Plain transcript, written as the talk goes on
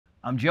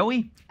I'm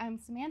Joey. I'm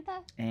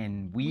Samantha.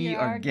 And we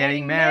are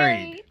getting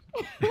married.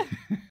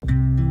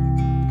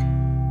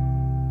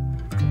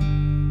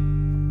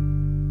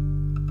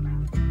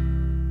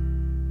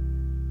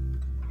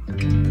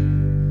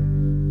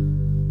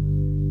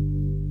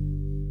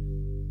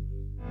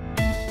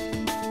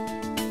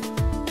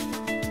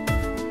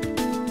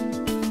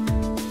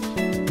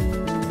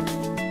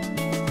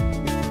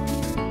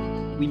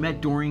 We met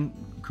during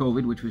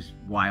COVID, which was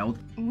wild.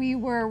 We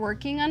were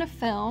working on a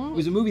film. It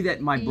was a movie that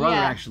my brother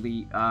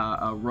actually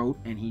wrote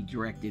and he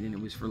directed, and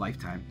it was for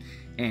Lifetime.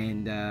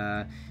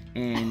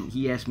 And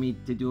he asked me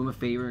to do him a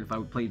favor if I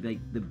would play like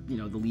the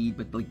lead,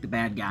 but like the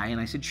bad guy, and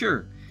I said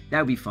sure, that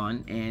would be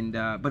fun. And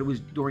but it was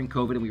during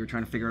COVID and we were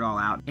trying to figure it all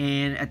out.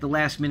 And at the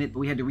last minute,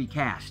 we had to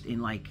recast in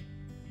like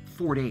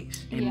 4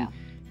 days.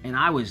 And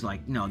I was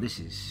like, no, this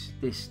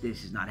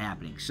is not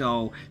happening.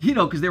 So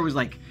because there was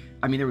like.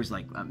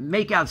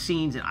 Make out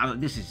scenes,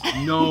 and this is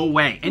no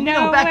way. And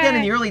back then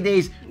in the early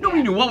days,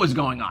 nobody knew what was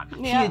going on.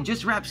 She had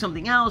just wrapped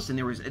something else, and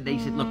they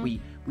said, look, we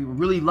were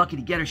really lucky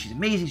to get her. She's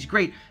amazing. She's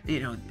great.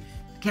 The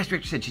cast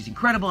director said she's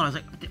incredible, and I was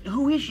like,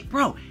 who is she,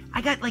 bro?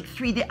 I got like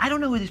 3 days. I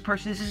don't know who this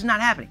person is. This is not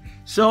happening.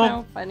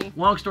 So funny.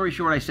 Long story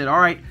short, I said, all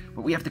right,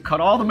 but we have to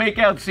cut all the make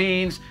out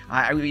scenes.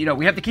 We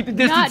have to keep the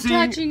distancing.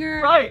 Not touching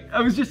her. Right.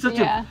 I was just such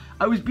a.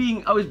 I was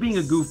being a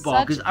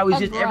goofball because I was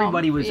just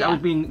everybody was. I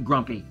was being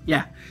grumpy.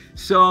 Yeah.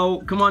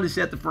 So come on to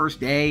set the first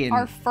day, and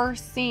our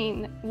first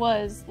scene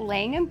was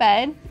laying in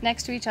bed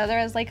next to each other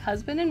as like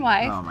husband and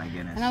wife. Oh my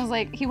goodness. And I was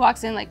like, he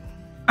walks in like,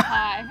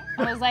 hi.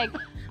 I was like,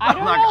 I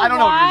don't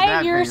know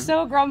why you're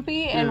so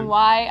grumpy and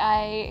why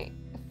I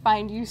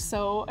find you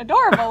so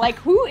adorable. Like,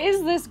 who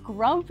is this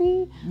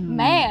grumpy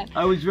man?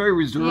 I was very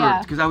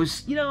reserved because I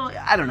was,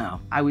 I don't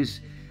know.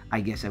 I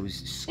guess I was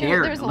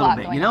scared there was a little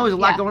bit. There was a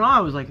lot going on.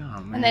 I was like,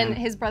 oh man. And then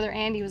his brother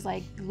Andy was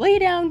like, lay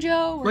down,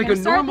 Joe. We're like a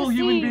normal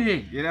human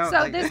being,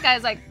 So this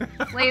guy's like,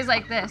 lays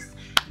like this.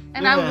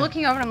 And I'm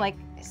looking over and I'm like,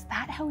 is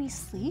that how he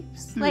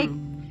sleeps? Like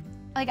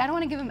I don't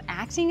want to give him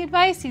acting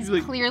advice. He's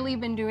clearly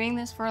been doing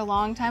this for a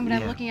long time, but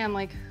I'm looking, I'm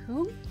like,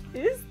 who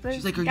is this guy?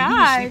 She's like, are you going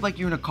to sleep like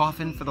you're in a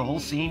coffin for the whole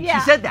scene? She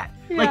said that.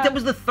 Like, that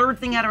was the third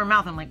thing out of her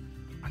mouth. I'm like,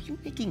 are you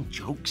making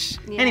jokes?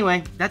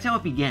 Anyway, that's how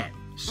it began.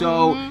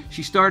 So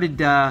she started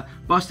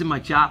busting my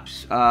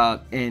chops,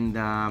 and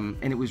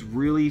it was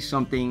really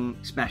something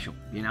special,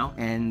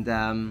 And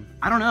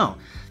I don't know.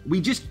 We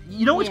just,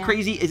 what's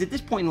crazy is at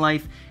this point in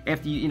life,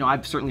 after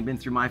I've certainly been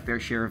through my fair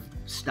share of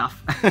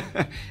stuff,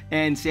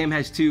 and Sam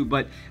has too.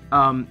 But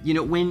when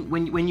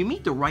you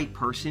meet the right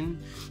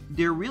person,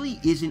 there really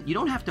isn't. You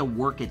don't have to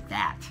work at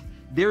that.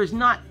 There's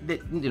not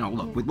that.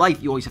 Look, with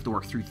life, you always have to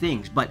work through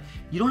things, but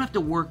you don't have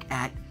to work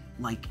at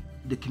like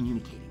the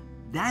communicating.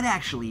 That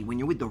actually, when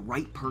you're with the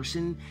right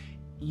person,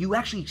 you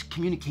actually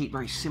communicate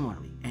very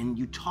similarly and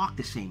you talk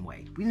the same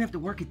way. We didn't have to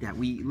work at that.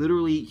 We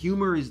literally,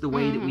 humor is the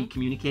way that we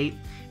communicate.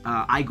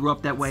 I grew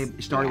up that way.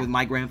 It started with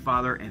my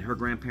grandfather and her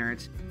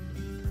grandparents.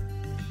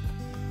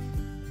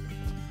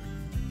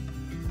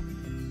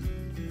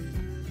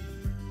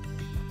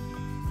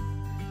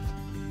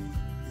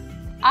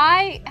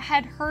 I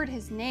had heard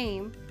his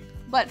name,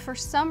 but for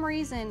some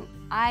reason,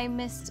 I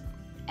missed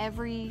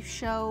every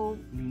show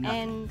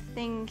and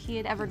thing he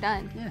had ever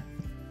done. Yeah.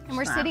 And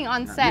we're sitting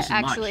on set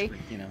actually,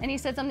 and he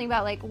said something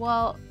about like,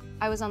 well,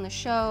 I was on the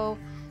show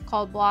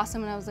called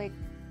Blossom, and I was like,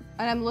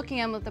 and I'm looking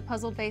at him with the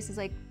puzzled face. He's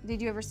like,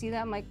 did you ever see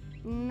that? I'm like,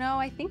 no,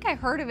 I think I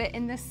heard of it.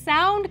 And the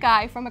sound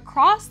guy from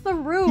across the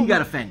room, he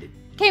got offended.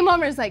 Came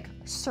over and was like,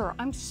 sir,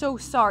 I'm so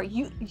sorry.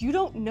 You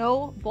don't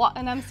know.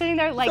 And I'm sitting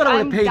there like, I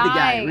I'm paid dying. The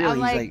guy, really. I'm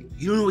He's like,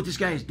 you don't know what this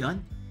guy has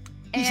done?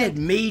 He's had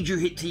major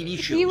hit TV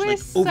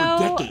shows over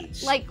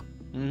decades. Like,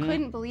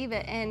 couldn't believe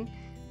it. And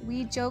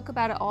we joke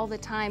about it all the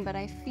time, but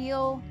I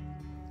feel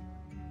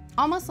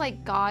almost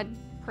like God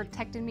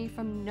protected me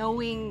from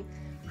knowing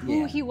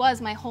who he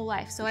was my whole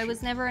life. So I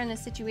was never in a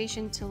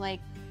situation to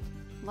like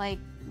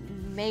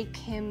make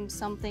him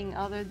something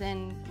other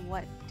than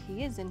what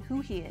he is and who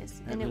he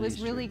is. And it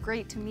was really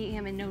great to meet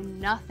him and know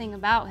nothing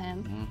about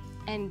him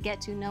and get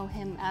to know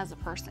him as a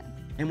person.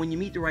 And when you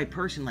meet the right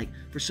person, like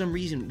for some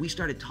reason we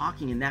started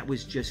talking, and that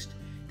was just,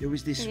 there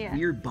was this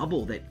weird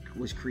bubble that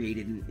was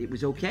created, and it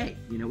was okay.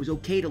 It was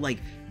okay to like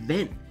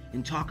vent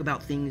and talk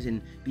about things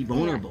and be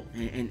vulnerable.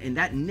 And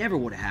that never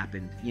would have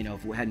happened,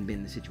 if it hadn't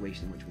been the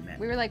situation in which we met.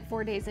 We were like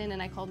 4 days in,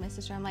 and I called my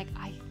sister. I'm like,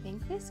 I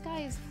think this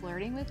guy is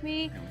flirting with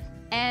me,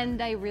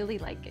 and I really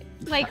like it.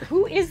 Like,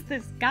 who is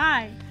this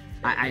guy?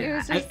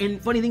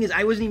 And funny thing is,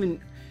 I wasn't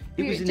even,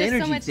 it was an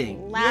energy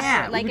thing.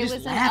 Yeah, like it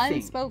was an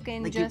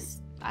unspoken, like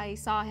I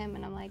saw him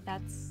and I'm like,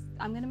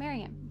 I'm gonna marry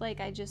him. Like,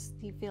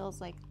 he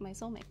feels like my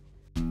soulmate.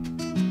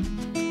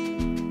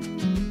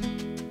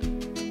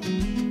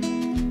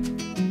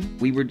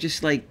 We were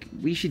just like,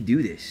 we should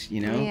do this,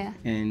 Yeah.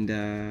 And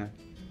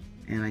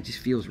it just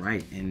feels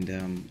right. And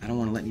I don't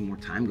want to let any more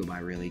time go by,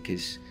 really,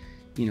 because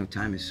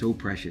time is so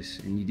precious,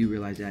 and you do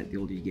realize that the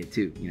older you get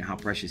too. How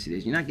precious it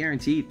is. You're not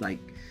guaranteed, like,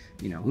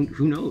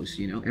 who knows?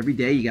 Every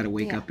day you got to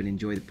wake up and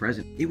enjoy the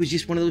present. It was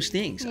just one of those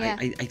things. I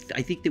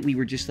think that we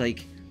were just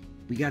like,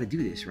 we got to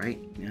do this, right?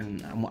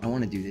 And I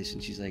want to do this.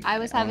 And she's like, I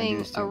was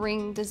having a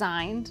ring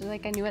designed,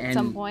 like I knew at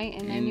some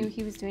point, and I knew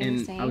he was doing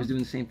the same. I was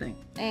doing the same thing.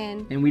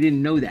 And we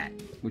didn't know that,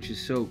 which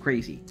is so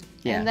crazy.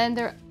 Yeah. And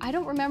then I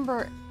don't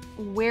remember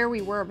where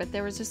we were, but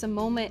there was just a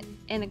moment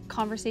in a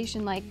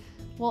conversation like,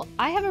 well,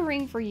 I have a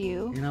ring for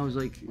you. And I was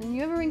like, and you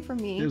have a ring for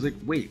me. I was like,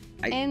 wait,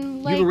 you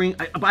have a ring?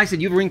 I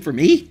said, you have a ring for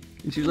me?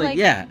 And she was like,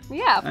 yeah.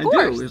 Yeah, of course.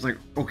 I do. It was like,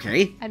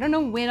 okay. I don't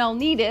know when I'll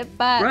need it,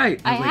 but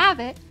I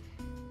have it.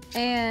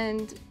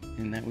 And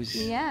that was,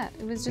 yeah,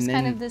 it was just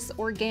kind of this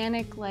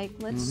organic, like,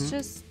 let's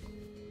just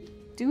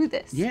do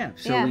this. Yeah.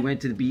 So we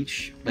went to the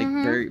beach, like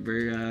very,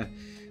 very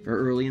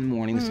early in the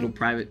morning, this little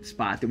private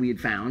spot that we had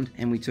found.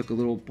 And we took a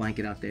little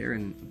blanket out there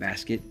and a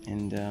basket.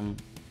 And,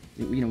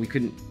 you know, we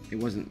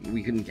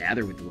couldn't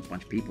gather with a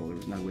bunch of people. There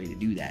was no way to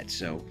do that.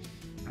 So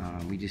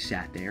we just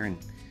sat there and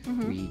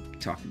we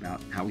talked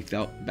about how we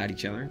felt about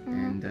each other,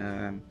 and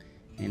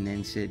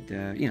then said,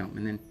 you know,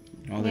 and then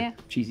all the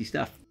cheesy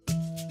stuff.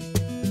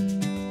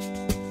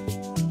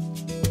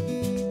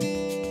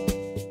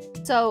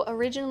 So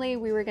originally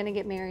we were gonna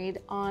get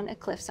married on a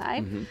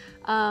cliffside,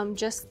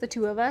 just the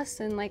two of us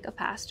and like a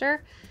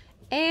pastor,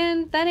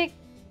 and then it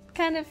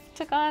kind of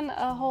took on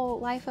a whole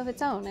life of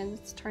its own, and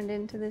it's turned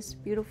into this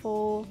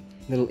beautiful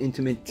little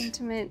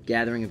intimate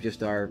gathering of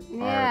just our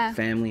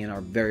family and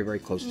our very, very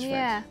closest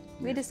friends.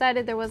 We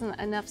decided there wasn't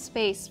enough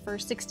space for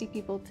 60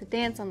 people to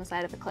dance on the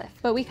side of a cliff.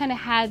 But we kind of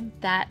had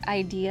that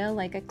idea,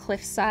 like a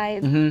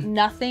cliffside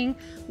nothing,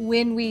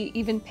 when we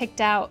even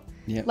picked out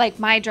like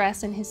my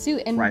dress and his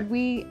suit. And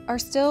we're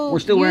still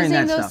wearing using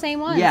that those stuff. same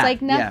ones.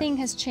 Like nothing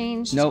has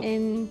changed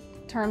in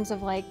terms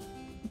of like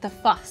the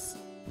fuss.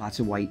 Lots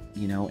of white,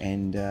 you know,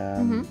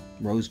 and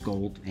rose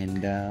gold,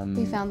 and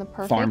we found the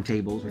perfect farm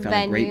tables. We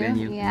found a great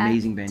venue,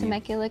 amazing venue.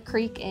 Temecula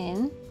Creek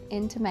Inn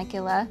in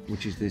Temecula,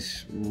 which is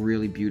this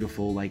really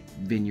beautiful, like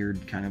vineyard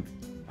kind of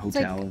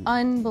hotel. It's like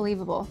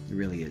unbelievable. It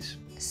really is.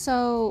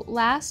 So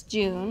last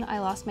June, I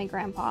lost my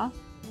grandpa,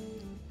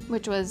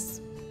 which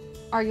was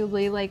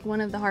arguably like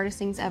one of the hardest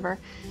things ever,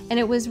 and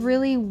it was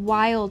really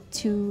wild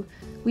to.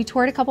 We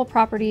toured a couple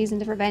properties in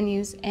different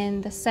venues,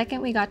 and the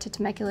second we got to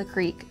Temecula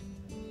Creek,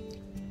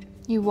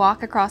 you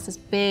walk across this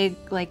big,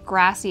 like,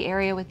 grassy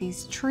area with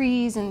these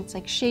trees, and it's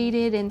like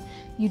shaded, and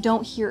you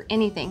don't hear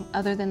anything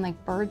other than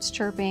like birds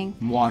chirping.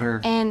 Water,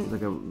 and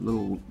like a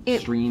little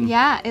stream.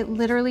 Yeah, it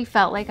literally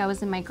felt like I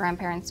was in my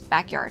grandparents'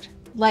 backyard,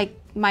 like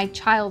my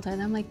childhood.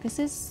 I'm like, this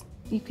is,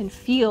 you can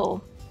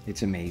feel.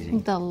 It's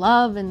amazing. The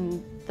love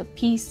and the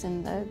peace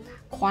and the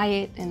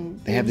quiet, and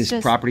they have this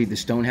property, the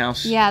stone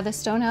house. Yeah, the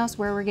stone house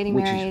where we're getting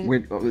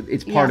married.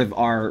 It's part of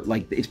our,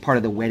 like, it's part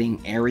of the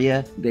wedding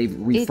area. They've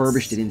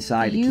refurbished it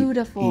inside.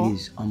 Beautiful. It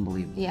is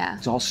unbelievable. Yeah.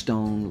 It's all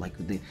stone, like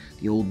the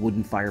old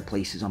wooden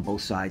fireplaces on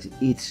both sides.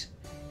 It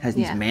has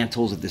these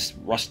mantles of this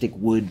rustic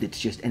wood that's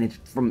just, and it's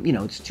from, you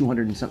know, it's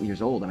 200 and something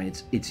years old. I mean,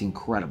 it's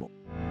incredible.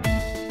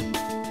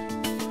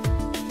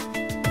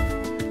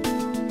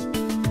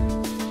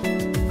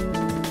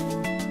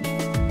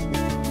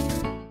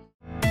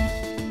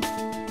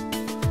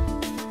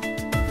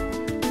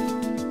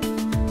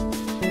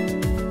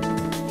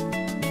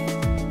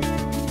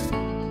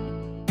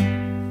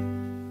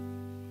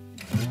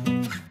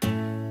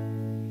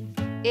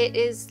 It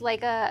is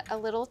like a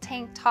little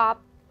tank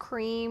top,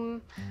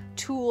 cream,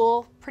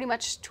 tulle, pretty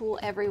much tulle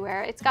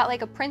everywhere. It's got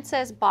like a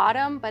princess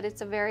bottom, but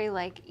it's a very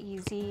like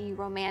easy,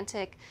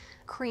 romantic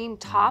cream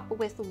top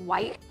with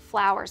white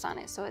flowers on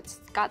it. So it's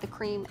got the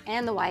cream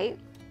and the white,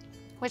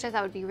 which I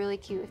thought would be really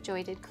cute if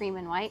Joey did cream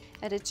and white.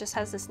 And it just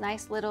has this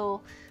nice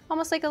little,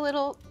 almost like a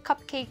little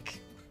cupcake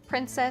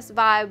princess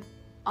vibe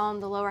on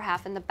the lower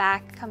half, and the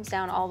back comes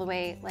down all the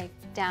way like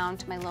down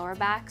to my lower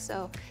back.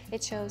 So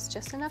it shows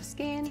just enough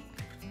skin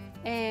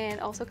and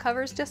also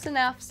covers just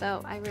enough,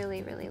 so I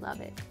really, really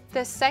love it.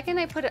 The second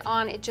I put it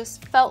on, it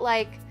just felt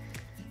like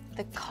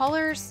the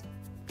colors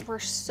were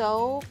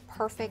so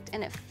perfect,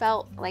 and it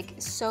felt like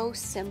so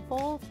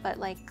simple, but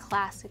like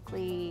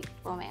classically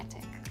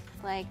romantic.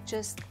 Like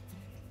just,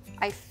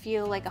 I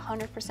feel like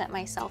 100%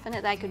 myself in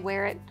it, that I could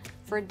wear it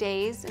for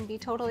days and be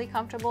totally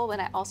comfortable, but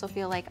I also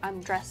feel like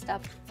I'm dressed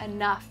up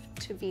enough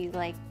to be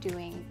like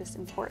doing this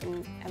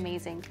important,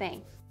 amazing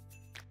thing.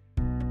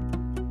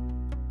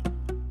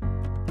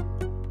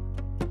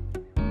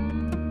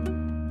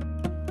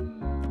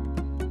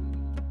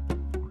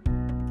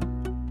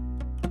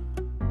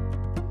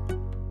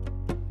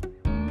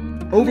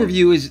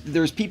 Overview is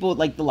there's people at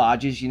like the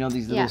lodges, you know,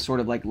 these little sort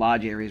of like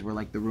lodge areas where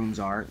like the rooms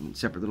are, and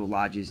separate little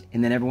lodges,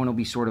 and then everyone will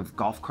be sort of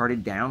golf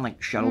carted down,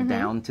 like shuttled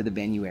down to the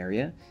venue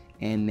area,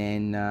 and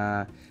then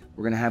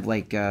we're gonna have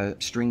like a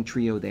string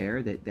trio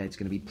there that's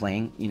gonna be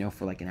playing, you know,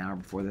 for like an hour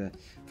before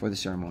the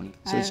ceremony.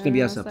 So it's gonna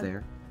be us up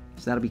there.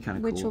 So that'll be kind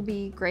of cool. Which will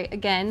be great.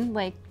 Again,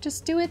 like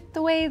just do it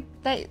the way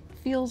that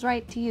feels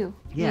right to you.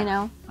 Yeah. You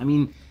know. I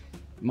mean,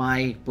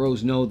 My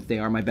bros know that they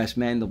are my best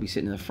men. They'll be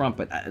sitting in the front,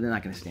 but they're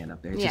not going to stand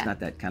up there. It's just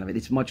not that kind of it.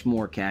 It's much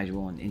more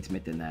casual and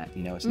intimate than that.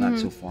 You know, it's not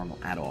so formal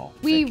at all.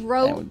 We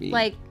wrote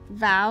like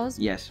vows,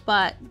 yes,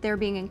 but they're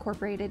being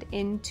incorporated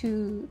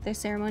into the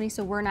ceremony,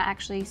 so we're not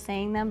actually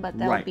saying them, but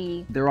they'll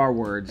be. There are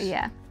words.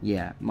 Yeah.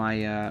 Yeah.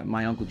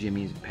 My Uncle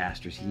Jimmy is a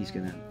pastor. So he's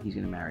gonna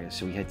marry us.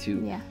 So we had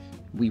to. Yeah.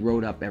 We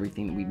wrote up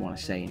everything that we want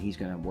to say, and he's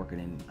gonna work it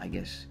in, I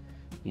guess,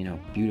 you know,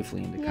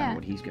 beautifully into kind of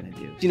what he's going to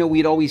do. You know, we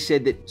had always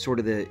said that sort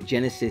of the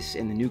genesis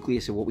and the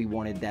nucleus of what we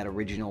wanted that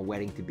original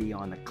wedding to be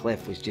on the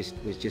cliff was just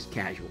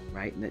casual,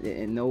 right?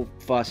 And no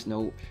fuss,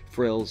 no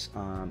frills,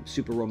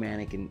 super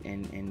romantic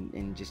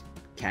and just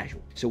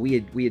casual. So we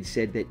had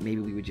said that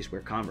maybe we would just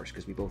wear Converse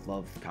because we both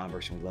love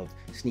Converse and we love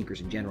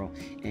sneakers in general,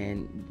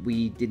 and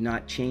we did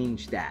not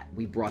change that.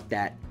 We brought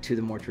that to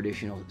the more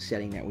traditional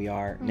setting that we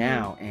are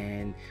now,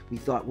 and we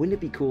thought, wouldn't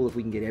it be cool if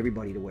we can get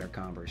everybody to wear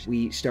Converse?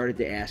 We started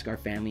to ask our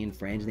family and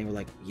friends, and they were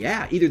like,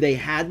 yeah, either they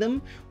had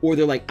them or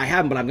they're like, I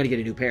have them, but I'm gonna get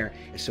a new pair.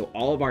 And so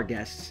all of our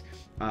guests,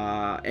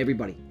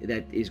 everybody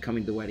that is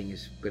coming to the wedding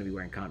is gonna be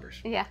wearing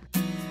Converse. Yeah.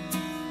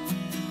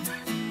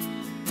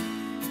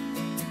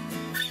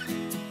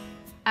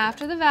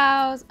 After the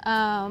vows,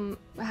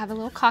 we have a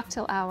little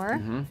cocktail hour.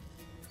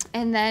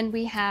 And then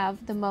we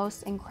have the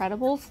most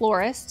incredible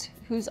florist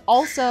who's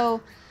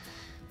also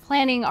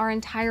planning our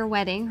entire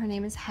wedding. Her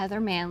name is Heather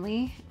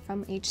Manley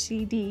from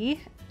HCD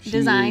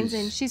Designs,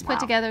 and she's put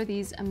together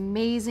these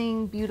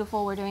amazing,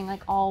 beautiful, we're doing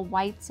like all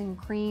whites and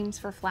creams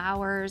for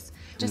flowers.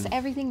 Just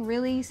everything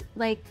really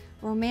like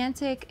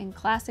romantic and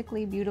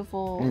classically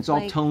beautiful. And it's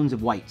all tones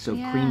of white, so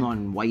cream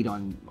on white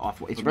on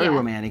off. It's very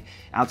romantic.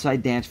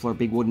 Outside dance floor,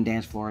 big wooden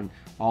dance floor, and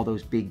all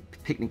those big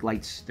picnic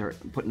lights they're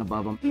putting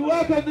above them. To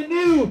welcome the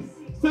new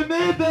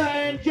Samantha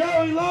and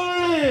Joey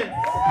Lawrence.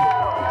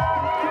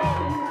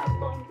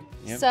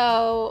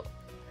 So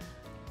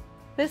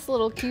this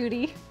little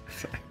cutie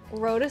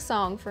wrote a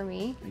song for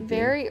me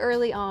very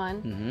early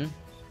on,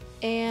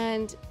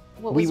 and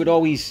we would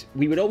always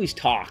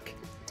talk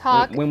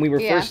when we were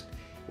first.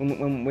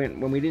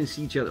 When we didn't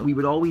see each other, we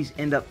would always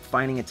end up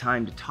finding a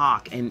time to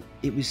talk, and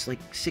it was like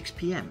 6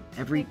 p.m.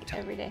 every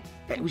day.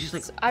 It was just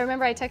like. So I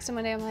remember I texted him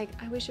one day. I'm like,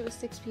 I wish it was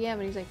 6 p.m.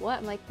 and he's like, what?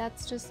 I'm like,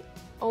 that's just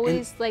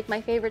always like my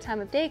favorite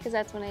time of day because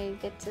that's when I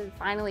get to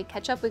finally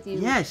catch up with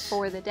you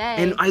for the day.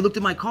 And I looked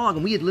at my call log,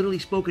 and we had literally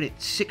spoken at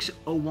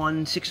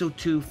 6:01,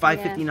 6:02,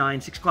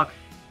 5:59, 6 o'clock.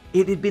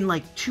 It had been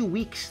like 2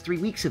 weeks, 3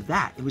 weeks of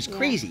that. It was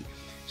crazy.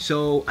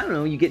 So I don't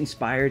know, you get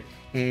inspired,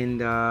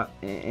 and I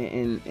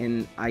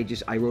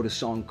wrote a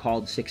song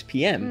called 6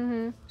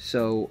 p.m.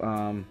 So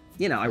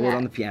you know, I wrote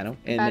on the piano,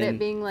 and about it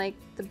being like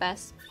the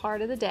best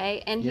part of the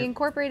day, and he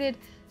incorporated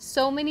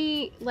so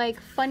many like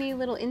funny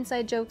little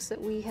inside jokes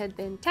that we had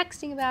been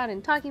texting about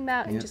and talking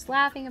about and just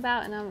laughing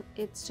about, and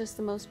it's just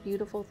the most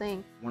beautiful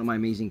thing. One of my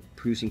amazing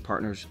producing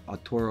partners,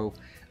 Arturo,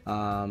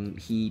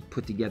 he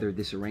put together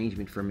this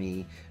arrangement for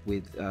me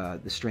with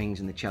the strings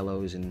and the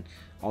cellos and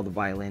all the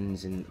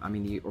violins, and I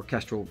mean the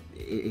orchestral.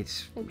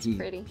 It's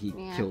pretty. He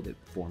killed it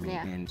for me,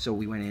 and so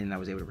we went in and I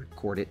was able to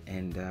record it,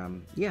 and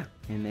and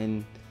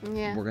then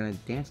we're gonna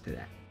dance to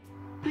that.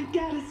 We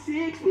got a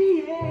 6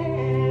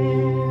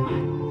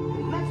 p.m.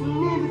 That's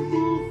when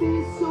everything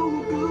feels so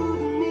good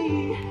to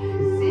me.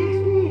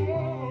 6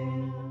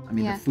 p.m. I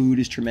mean, the food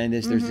is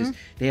tremendous. There's this.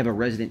 They have a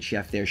resident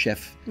chef there,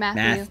 Chef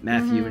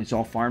Matthew, and it's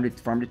all farm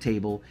to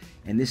table.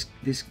 And this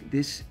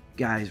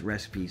guy's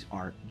recipes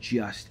are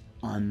just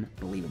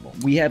unbelievable.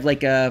 We have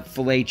like a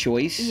filet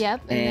choice,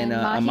 and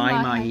a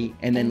mahi,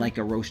 and then like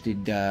a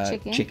roasted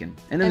chicken.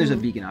 And then there's a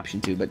vegan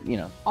option too, but you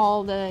know.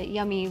 All the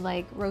yummy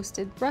like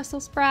roasted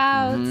Brussels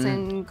sprouts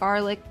and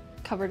garlic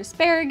covered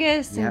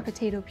asparagus and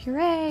potato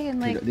puree, and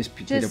like this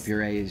potato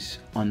puree is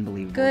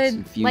unbelievable.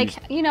 Good. Like,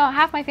 you know,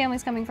 half my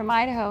family's coming from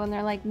Idaho and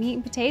they're like meat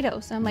and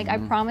potatoes. So I'm like, I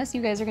promise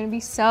you guys are gonna be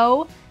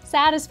so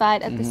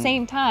satisfied at the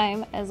same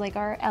time as like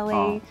our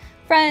LA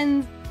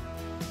friends.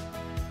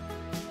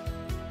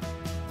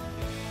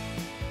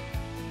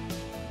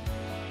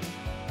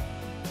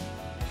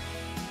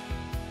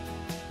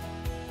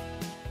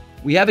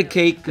 We have a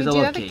cake because I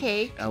love cake. We do have a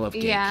cake. I love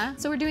cake. Yeah.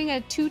 So we're doing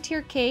a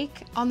 2-tier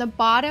cake. On the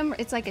bottom,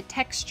 it's like a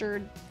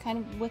textured kind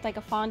of with like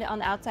a fondant on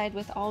the outside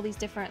with all these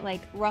different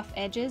like rough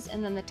edges,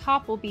 and then the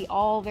top will be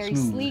all very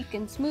sleek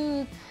and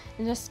smooth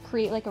and just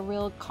create like a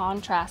real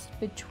contrast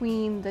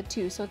between the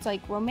two. So it's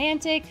like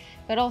romantic,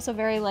 but also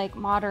very like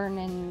modern,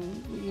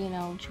 and you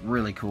know. It's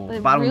really cool. The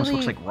bottom almost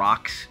looks like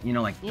rocks, you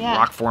know, like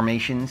rock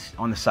formations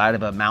on the side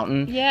of a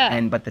mountain.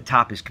 Yeah. But the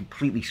top is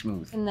completely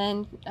smooth. And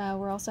then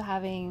we're also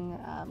having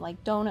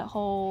like donut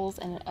holes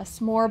and a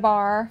s'more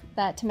bar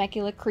that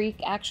Temecula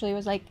Creek actually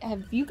was like,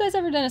 have you guys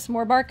ever done a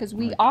s'more bar? Because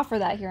we offer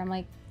that here. I'm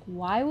like,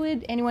 why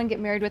would anyone get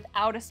married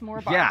without a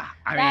s'more bar? Yeah,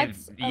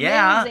 That's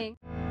amazing.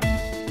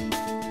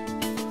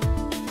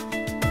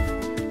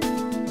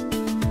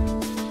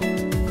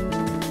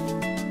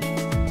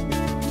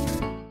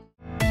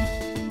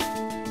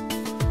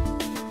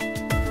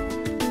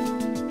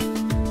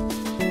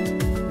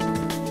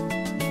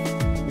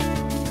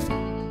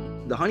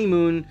 The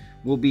honeymoon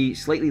will be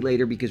slightly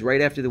later because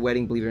right after the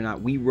wedding, believe it or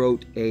not, we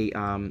wrote a,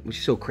 which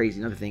is so crazy,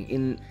 another thing,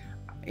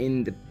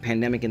 in the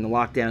pandemic, in the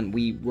lockdown,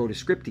 we wrote a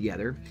script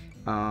together.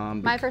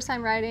 My first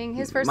time writing,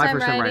 his first time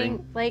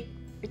writing, like,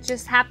 it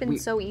just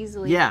happened so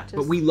easily. Yeah, just,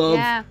 but we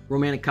love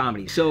romantic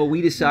comedy. So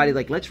we decided,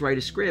 like, let's write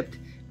a script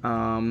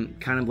kind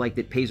of like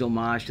that pays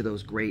homage to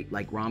those great,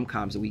 like,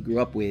 rom-coms that we grew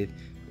up with.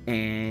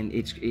 And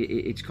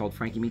it's called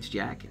Frankie Meets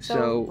Jack.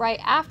 So right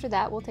after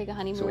that, we'll take a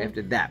honeymoon. So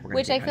after that, we're gonna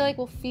which I feel like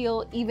will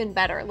feel even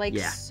better, like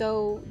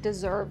so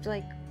deserved.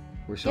 Like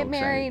we're so get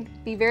married,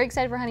 be very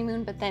excited for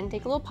honeymoon, but then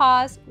take a little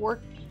pause,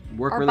 work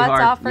our really butts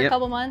hard. off for a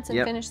couple months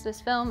and finish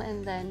this film,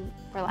 and then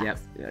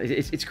relax.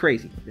 It's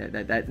crazy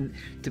that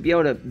to be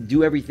able to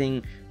do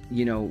everything,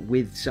 you know,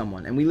 with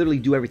someone, and we literally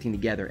do everything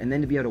together, and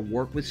then to be able to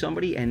work with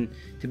somebody and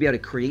to be able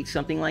to create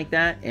something like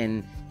that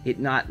and it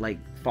not like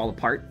fall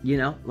apart, you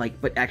know, like,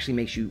 but actually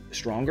makes you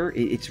stronger.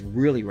 It's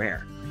really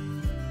rare.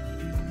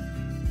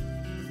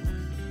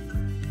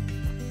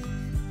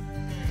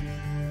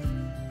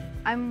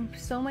 I'm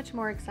so much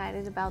more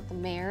excited about the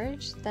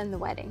marriage than the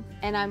wedding,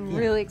 and I'm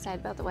really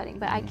excited about the wedding,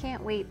 but I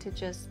can't wait to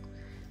just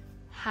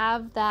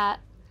have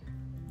that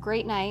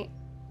great night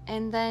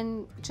and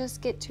then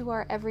just get to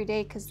our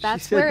everyday, because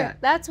that's where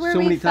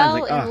we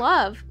fell in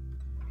love.